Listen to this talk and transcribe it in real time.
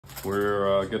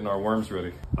We're getting our worms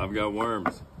ready. I've got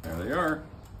worms. There they are.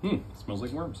 Smells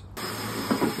like worms.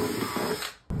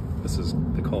 This is,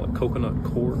 they call it coconut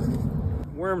core.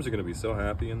 Worms are gonna be so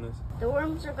happy in this. The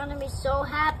worms are gonna be so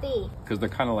happy. Because they're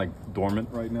kind of like dormant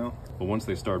right now. But once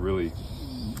they start really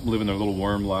living their little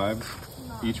worm lives,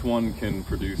 each one can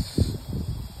produce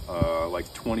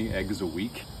like 20 eggs a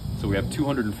week. So we have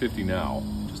 250 now.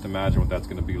 Just imagine what that's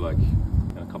gonna be like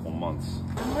in a couple months.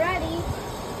 I'm ready.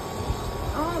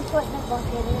 I want to put my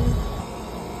bucket in.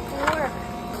 To work.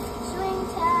 Swing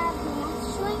tag. We want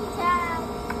swing tag.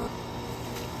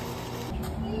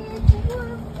 It's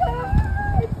worm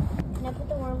time. Can I put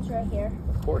the worms right here?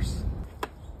 Of course.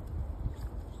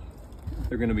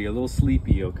 They're gonna be a little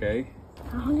sleepy, okay?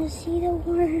 I want to see the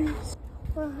worms.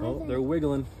 Oh, they're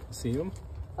wiggling. See them?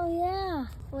 Oh yeah.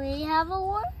 We have a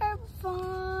worm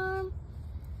farm.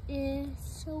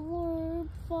 It's a worm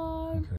farm.